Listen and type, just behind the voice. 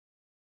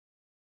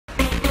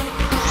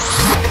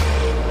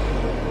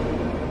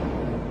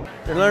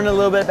They're learning a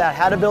little bit about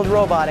how to build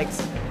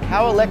robotics,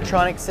 how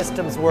electronic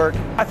systems work.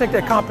 I think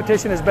the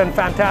competition has been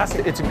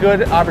fantastic. It's a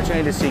good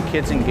opportunity to see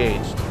kids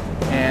engaged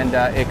and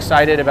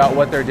excited about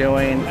what they're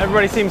doing.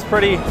 Everybody seems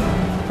pretty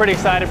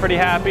excited, pretty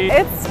happy.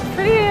 It's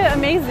pretty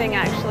amazing,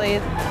 actually.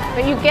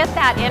 But you get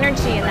that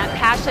energy and that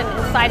passion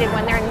inside it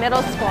when they're in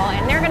middle school,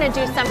 and they're going to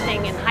do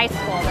something in high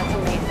school that's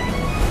amazing.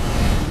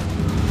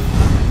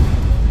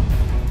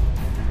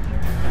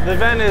 The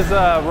event is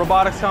a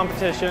robotics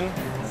competition.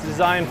 It's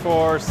designed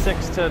for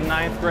 6th to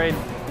 9th grade,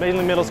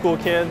 mainly middle school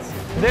kids.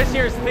 This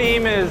year's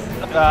theme is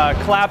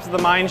collapse of the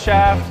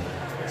mineshaft.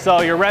 So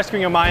you're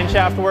rescuing a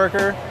mineshaft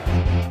worker.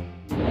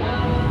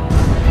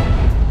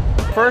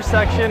 First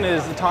section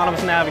is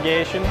autonomous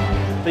navigation.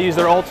 They use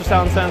their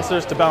ultrasound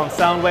sensors to bounce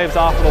sound waves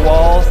off of the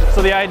walls.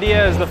 So the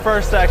idea is the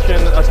first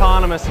section,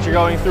 autonomous, that you're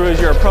going through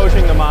as you're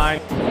approaching the mine.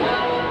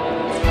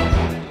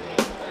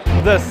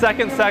 The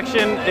second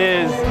section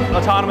is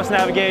autonomous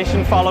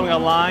navigation following a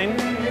line.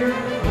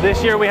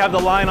 This year we have the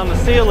line on the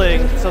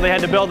ceiling, so they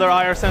had to build their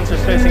IR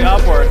sensors facing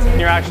upwards.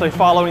 You're actually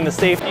following the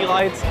safety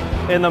lights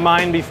in the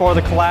mine before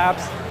the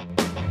collapse.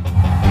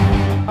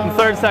 The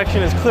third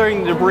section is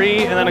clearing the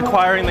debris and then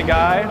acquiring the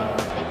guy.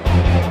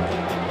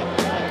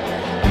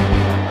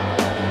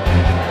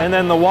 And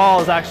then the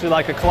wall is actually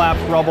like a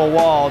collapsed rubble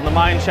wall, and the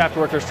mine shaft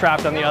worker's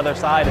trapped on the other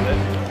side of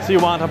it. So you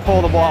want to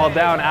pull the wall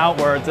down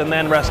outwards and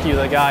then rescue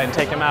the guy and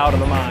take him out of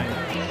the mine.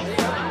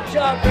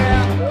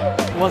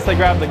 Once they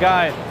grab the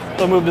guy,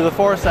 they'll move to the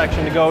fourth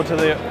section to go to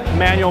the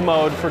manual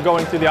mode for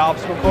going through the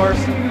obstacle course,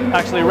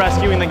 actually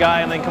rescuing the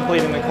guy and then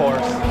completing the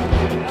course.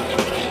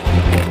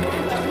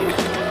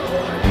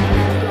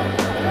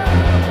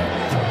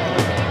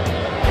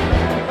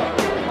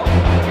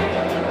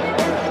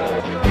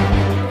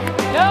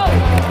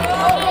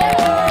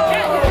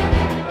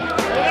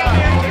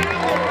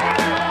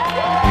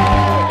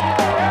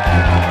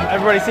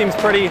 Everybody seems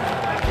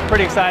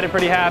pretty excited,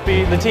 pretty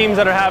happy. The teams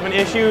that are having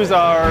issues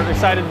are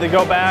excited to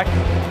go back.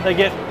 They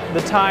get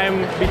the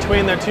time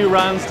between their two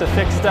runs to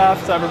fix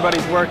stuff, so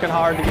everybody's working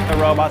hard to get the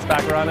robots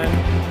back running.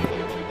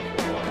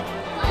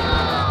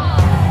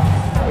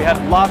 We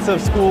had lots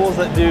of schools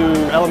that do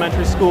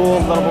elementary school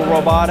level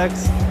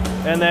robotics,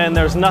 and then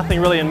there's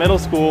nothing really in middle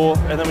school,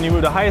 and then when you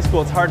move to high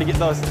school, it's hard to get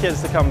those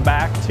kids to come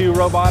back to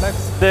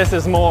robotics. This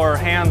is more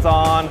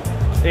hands-on.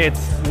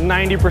 It's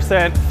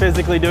 90%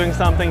 physically doing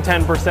something,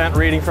 10%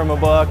 reading from a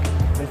book,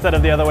 instead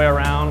of the other way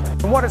around.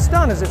 And what it's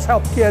done is it's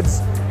helped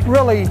kids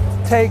really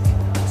take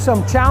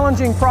some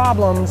challenging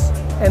problems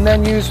and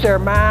then use their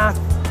math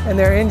and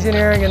their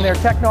engineering and their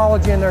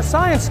technology and their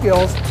science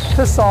skills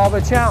to solve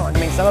a challenge. I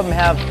mean, some of them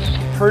have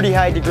pretty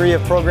high degree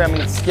of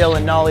programming skill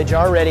and knowledge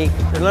already.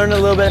 They're learning a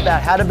little bit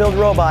about how to build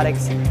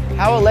robotics,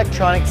 how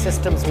electronic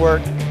systems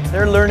work.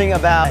 They're learning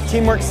about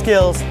teamwork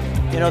skills.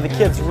 You know, the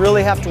kids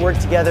really have to work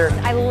together.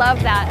 I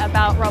love that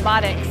about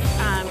robotics.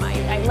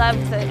 I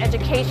love the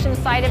education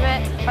side of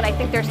it, but I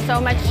think there's so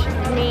much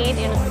need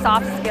in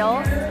soft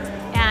skills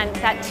and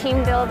that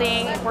team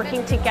building,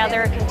 working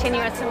together,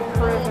 continuous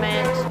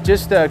improvement.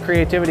 Just the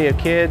creativity of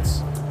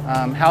kids,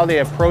 how they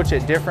approach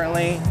it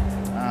differently.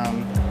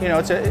 You know,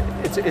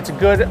 it's a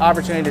good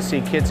opportunity to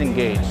see kids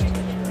engaged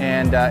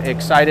and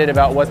excited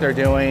about what they're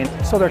doing.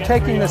 So they're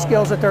taking the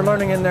skills that they're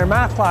learning in their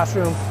math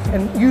classroom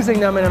and using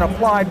them in an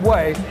applied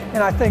way.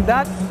 And I think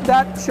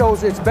that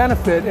shows its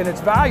benefit and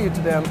its value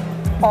to them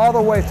all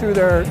the way through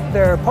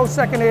their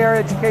post-secondary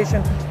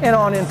education and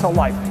on into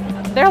life.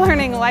 They're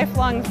learning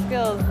lifelong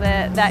skills,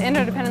 that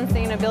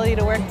interdependency and ability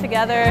to work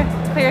together,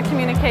 clear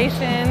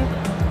communication,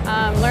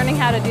 learning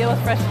how to deal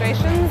with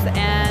frustrations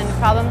and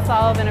problem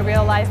solve in a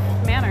real-life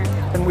manner.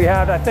 And we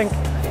had, I think,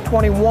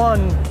 21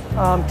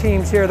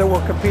 teams here that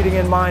were competing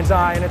in Mind's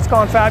Eye, and it's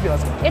gone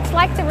fabulous. It's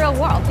like the real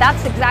world.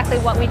 That's exactly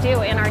what we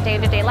do in our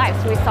day-to-day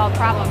lives. We solve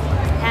problems.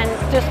 And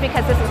just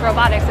because this is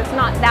robotics, it's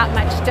not that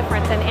much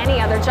different than any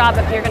other job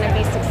if you're going to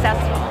be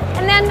successful.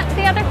 And then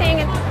the other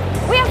thing,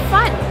 we have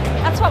fun.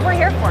 That's what we're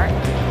here for.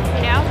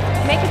 You know,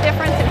 make a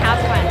difference and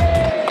have fun.